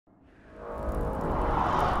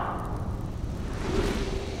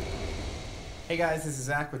Hey guys, this is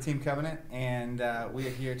Zach with Team Covenant, and we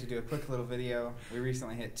are here to do a quick little video. We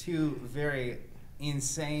recently hit 2 very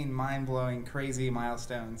insane, mind-blowing, crazy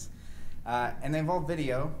milestones, and they involve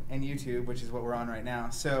video and YouTube, which is what we're on right now.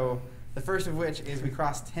 So the first of which is we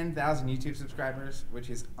crossed 10,000 YouTube subscribers, which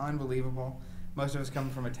is unbelievable. Most of us come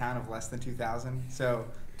from a town of less than 2,000, so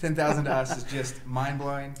 10,000 to us is just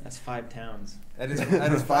mind-blowing. That's 5 towns. That is 5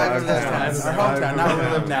 of those towns. Our hometown, not where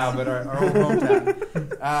we live now, but our old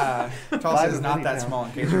hometown. Tulsa is not that small,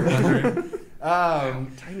 in case you're wondering.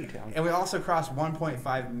 Tiny town. And we also crossed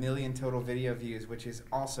 1.5 million total video views, which is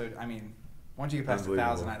also, I mean, once you get past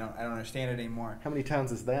 1,000, I don't understand it anymore. How many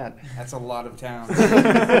towns is that? That's a lot of towns.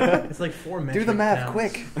 It's like 4 metric Do the math, towns.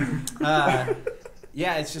 quick.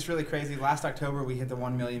 Yeah, it's just really crazy. Last October, we hit the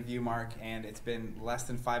 1 million view mark, and it's been less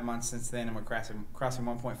than 5 months since then, and we're crossing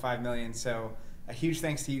 1.5 million. So a huge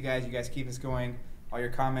thanks to you guys. You guys keep us going. All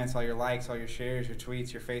your comments, all your likes, all your shares, your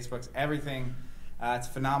tweets, your Facebooks, everything. It's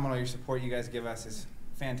phenomenal. Your support you guys give us is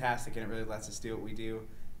fantastic, and it really lets us do what we do.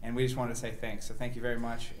 And we just wanted to say thanks. So thank you very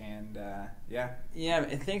much, and yeah. Yeah,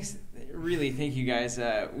 thanks. Really, thank you guys.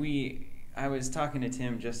 I was talking to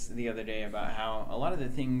Tim just the other day about how a lot of the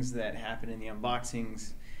things that happen in the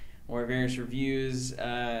unboxings or various reviews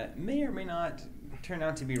may or may not turn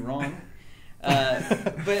out to be wrong.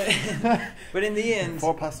 But in the end,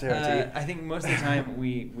 For posterity. I think most of the time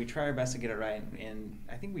we try our best to get it right, and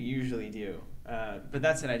I think we usually do. But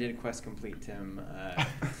that said, I did quest complete Tim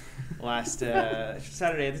last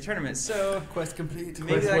Saturday at the tournament. So Quest complete.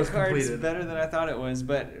 maybe Quest that was card's completed. better than I thought it was,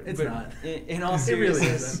 but It's but not. In all It really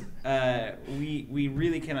seriousness, we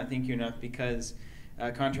really cannot thank you enough because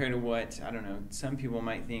contrary to what, I don't know, some people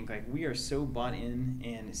might think, like, we are so bought in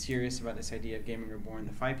and serious about this idea of Gaming Reborn.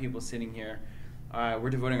 The 5 people sitting here, we're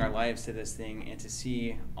devoting our lives to this thing, and to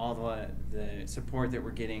see all the support that we're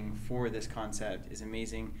getting for this concept is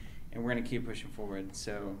amazing, and we're going to keep pushing forward.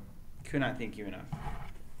 So could not thank you enough.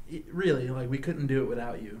 Really, like, we couldn't do it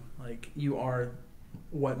without you. Like, you are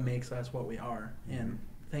what makes us what we are, and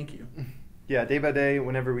thank you. Yeah, day by day,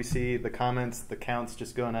 whenever we see the comments, the counts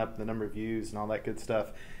just going up, the number of views and all that good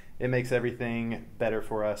stuff, it makes everything better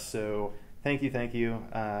for us. So thank you,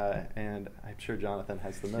 and I'm sure Jonathan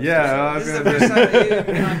has the most. Yeah, This is the first time you've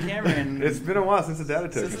been on camera. And It's been a while since the data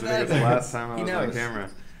token. Since So the I think it's data the token. last time I He was on knows. camera.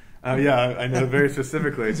 Yeah, I know very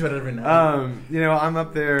specifically. It's about every night. You know, I'm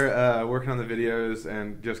up there working on the videos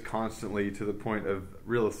and just constantly, to the point of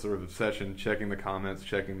real sort of obsession, checking the comments,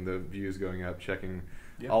 checking the views going up, checking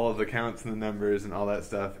all of the counts and the numbers and all that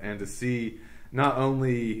stuff, and to see not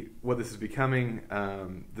only what this is becoming,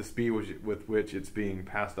 the speed with which it's being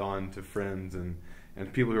passed on to friends and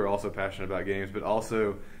people who are also passionate about games, but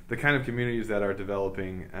also the kind of communities that are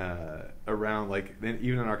developing around, like,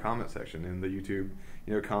 even in our comment section in the YouTube,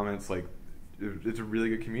 you know, comments, like, it's a really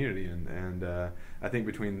good community, and I think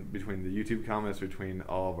between the YouTube comments, between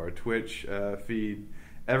all of our Twitch feed,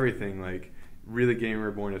 everything, like, really Gaming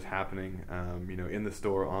Reborn is happening, you know, in the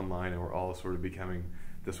store, online, and we're all sort of becoming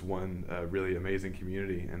this one really amazing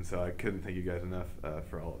community, and so I couldn't thank you guys enough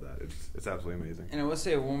for all of that. It's absolutely amazing. And I will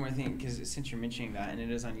say one more thing, because since you're mentioning that, and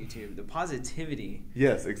it is on YouTube, the positivity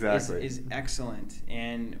Yes, exactly. is excellent,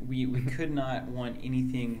 and we could not want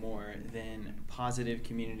anything more than positive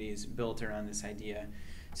communities built around this idea.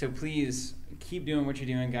 So please keep doing what you're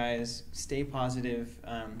doing, guys. Stay positive.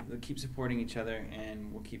 We'll keep supporting each other, and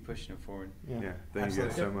we'll keep pushing it forward. Yeah, thank you Absolutely.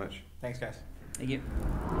 guys so much. Thanks, guys. Thank you.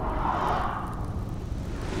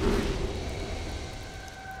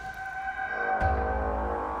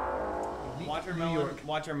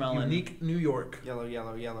 Watermelon. Unique New York. Yellow,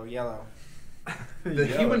 yellow, yellow, yellow. The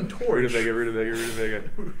Human Torch Rutabaga.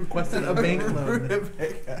 requested a bank loan. That's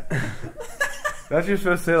what you're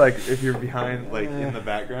supposed to say, like, if you're behind, like, in the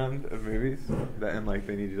background of movies, that, and, like,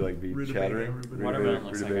 they need you to, like, be Rutabaga, chattering. rutabaga. Watermelon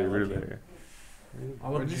looks like I love you. Rutabaga.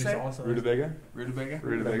 All What of did you juice say? also. Rutabaga? Rutabaga?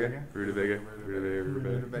 Rutabaga? Rutabaga? Rutabaga?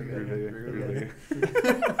 Rutabaga. Rutabaga?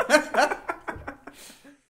 Rutabaga?